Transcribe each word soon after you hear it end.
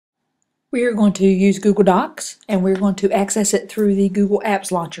We are going to use Google Docs and we're going to access it through the Google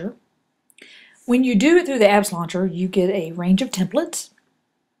Apps Launcher. When you do it through the Apps Launcher, you get a range of templates,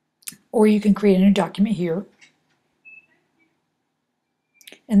 or you can create a new document here.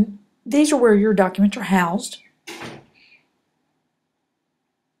 And these are where your documents are housed.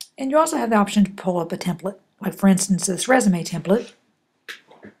 And you also have the option to pull up a template, like for instance this resume template.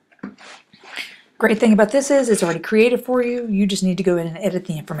 Great thing about this is it's already created for you. You just need to go in and edit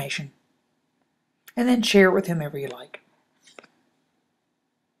the information and then share it with whomever you like.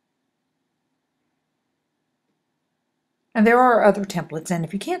 And there are other templates, and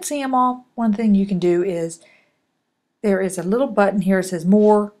if you can't see them all, one thing you can do is there is a little button here that says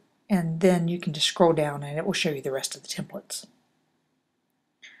More, and then you can just scroll down and it will show you the rest of the templates.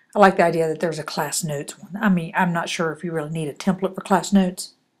 I like the idea that there's a class notes one. I mean, I'm not sure if you really need a template for class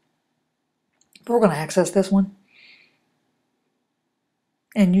notes, but we're going to access this one.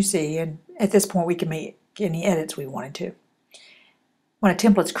 And you see, and at this point we can make any edits we wanted to. When a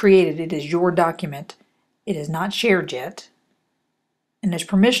template's created, it is your document. It is not shared yet, and those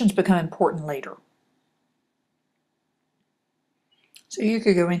permissions become important later. So you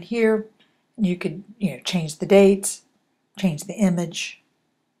could go in here and you could change the dates, change the image,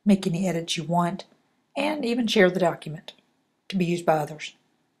 make any edits you want, and even share the document to be used by others.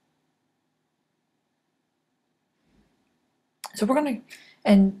 So we're going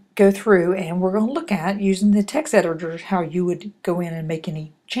to go through and we're going to look at, using the text editor, how you would go in and make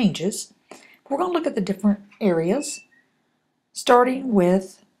any changes. We're going to look at the different areas, starting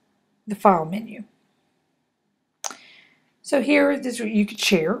with the File menu. So here, this is what you could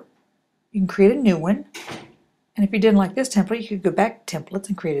share. You can create a new one. And if you didn't like this template, you could go back to templates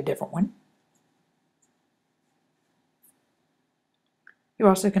and create a different one. You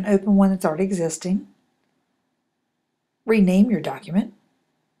also can open one that's already existing, rename your document,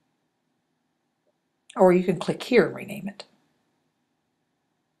 or you can click here and rename it.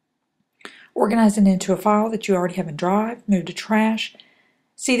 Organize it into a file that you already have in Drive, move to trash.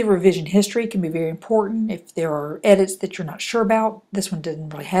 See the revision history can be very important if there are edits that you're not sure about. This one doesn't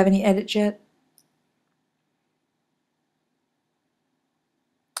really have any edits yet.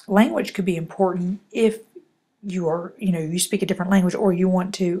 Language could be important if you are, you speak a different language, or you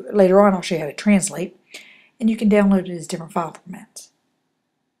want to, later on I'll show you how to translate, and you can download it as different file formats.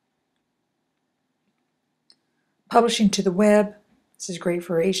 Publishing to the web, this is great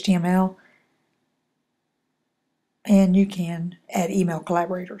for HTML, and you can add email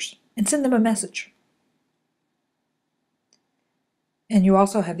collaborators and send them a message. And you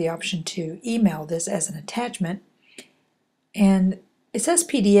also have the option to email this as an attachment, and it says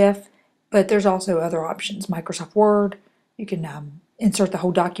PDF, but there's also other options. Microsoft Word, you can insert the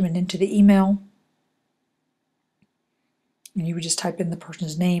whole document into the email, and you would just type in the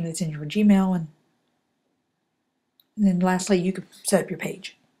person's name that's in your Gmail, and then lastly you could set up your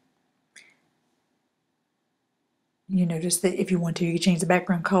page. You notice that if you want to, you can change the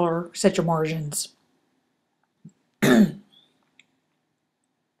background color, set your margins. Under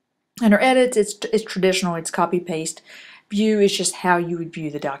edits, it's traditional, it's copy paste. View is just how you would view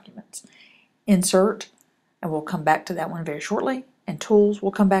the documents. Insert, and we'll come back to that one very shortly, and tools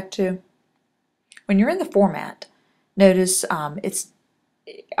we'll come back to. When you're in the format, notice I'm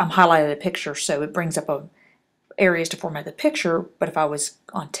highlighted a picture, so it brings up areas to format the picture, but if I was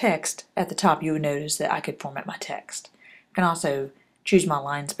on text at the top, you would notice that I could format my text. I can also choose my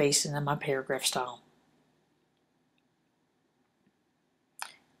line spacing and my paragraph style.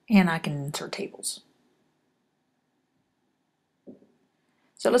 And I can insert tables.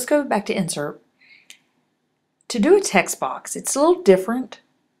 So let's go back to insert. To do a text box, it's a little different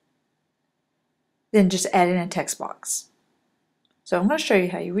than just adding a text box. So I'm going to show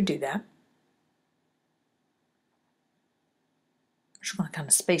you how you would do that. I'm just going to kind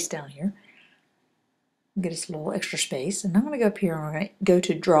of space down here. Get us a little extra space, and I'm going to go up here and I'm going to go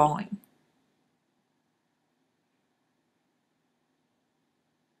to drawing.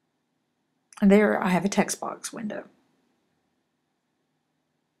 And there I have a text box window.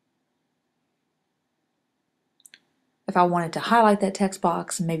 If I wanted to highlight that text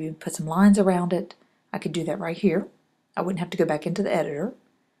box and maybe put some lines around it, I could do that right here. I wouldn't have to go back into the editor.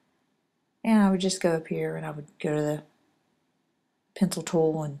 And I would just go up here and I would go to the pencil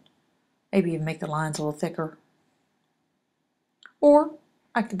tool and maybe even make the lines a little thicker. Or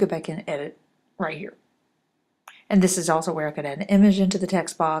I could go back and edit right here. And this is also where I could add an image into the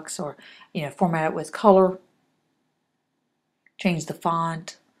text box, or format it with color, change the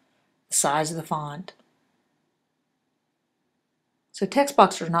font, the size of the font. So text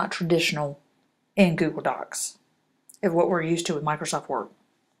boxes are not traditional in Google Docs of what we're used to with Microsoft Word.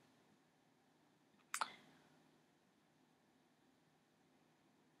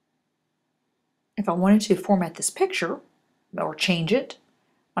 If I wanted to format this picture or change it,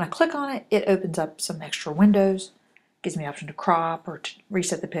 when I click on it, it opens up some extra windows, gives me the option to crop or to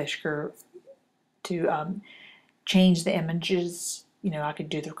reset the picture, to change the images. You know, I could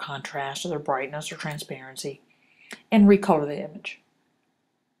do their contrast or their brightness or transparency, and recolor the image.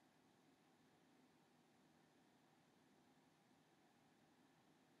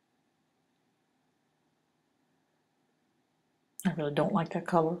 I really don't like that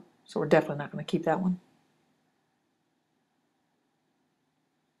color, so we're definitely not going to keep that one.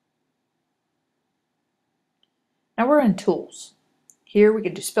 Now we're in Tools. Here we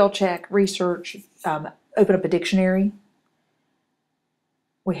can do spell check, research, open up a dictionary.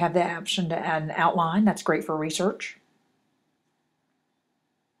 We have the option to add an outline. That's great for research.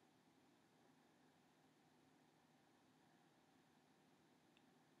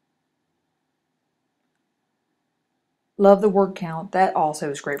 Love the word count. That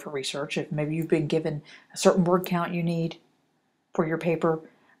also is great for research. If maybe you've been given a certain word count you need for your paper.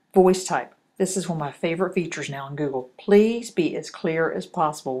 Voice type. This is one of my favorite features now in Google. Please be as clear as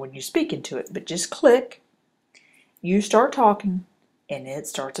possible when you speak into it, but just click, you start talking, and it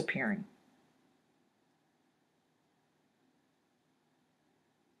starts appearing.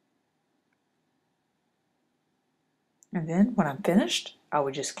 And then when I'm finished, I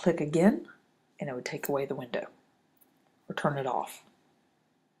would just click again, and it would take away the window or turn it off.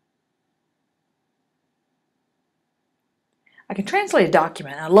 I can translate a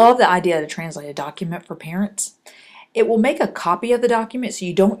document. I love the idea to translate a document for parents. It will make a copy of the document so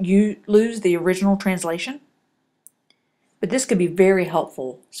you don't lose the original translation. But this could be very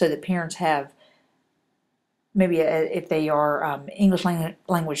helpful so that parents have, maybe if they are English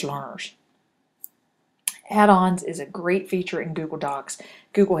language learners. Add-ons is a great feature in Google Docs.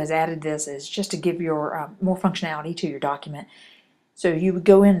 Google has added this as just to give your more functionality to your document. So you would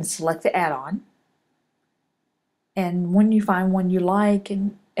go in and select the add-on, and when you find one you like,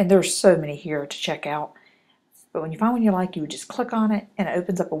 and there's so many here to check out, but when you find one you like, you would just click on it and it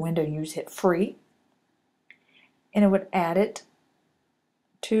opens up a window and you just hit free, and it would add it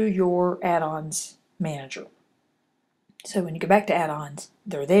to your add-ons manager. So when you go back to add-ons,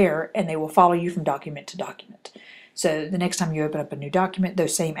 they're there and they will follow you from document to document. So the next time you open up a new document,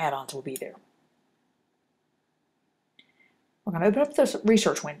 those same add-ons will be there. We're going to open up this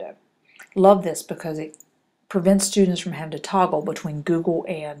research window. Love this because it prevents students from having to toggle between Google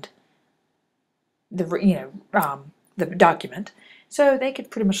and the the document. So they could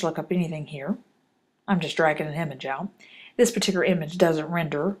pretty much look up anything here. I'm just dragging an image out. This particular image doesn't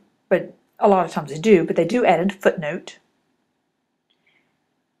render, but a lot of times they do, but they do add a footnote.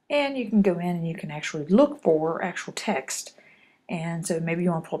 And you can go in and you can actually look for actual text. And so maybe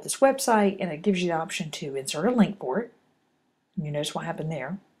you want to pull up this website, and it gives you the option to insert a link for it. And you notice what happened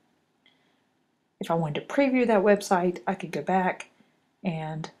there. If I wanted to preview that website, I could go back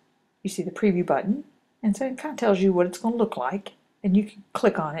and you see the preview button. And so it kind of tells you what it's going to look like. And you can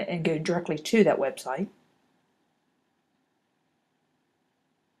click on it and go directly to that website.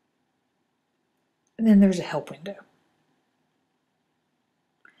 And then there's a help window.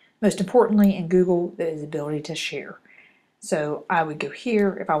 Most importantly in Google is the ability to share. So I would go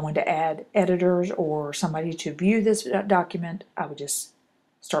here if I wanted to add editors or somebody to view this document. I would just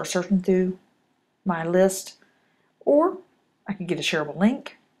start searching through my list, or I could get a shareable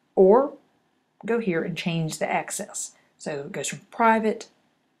link, or go here and change the access. So it goes from private,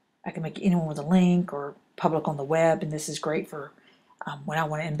 I can make anyone with a link, or public on the web, and this is great for when I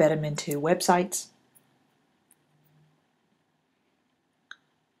want to embed them into websites.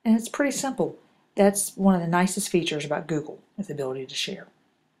 And it's pretty simple. That's one of the nicest features about Google, is the ability to share.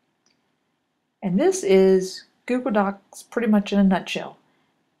 And this is Google Docs pretty much in a nutshell,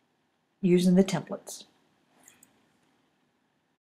 using the templates.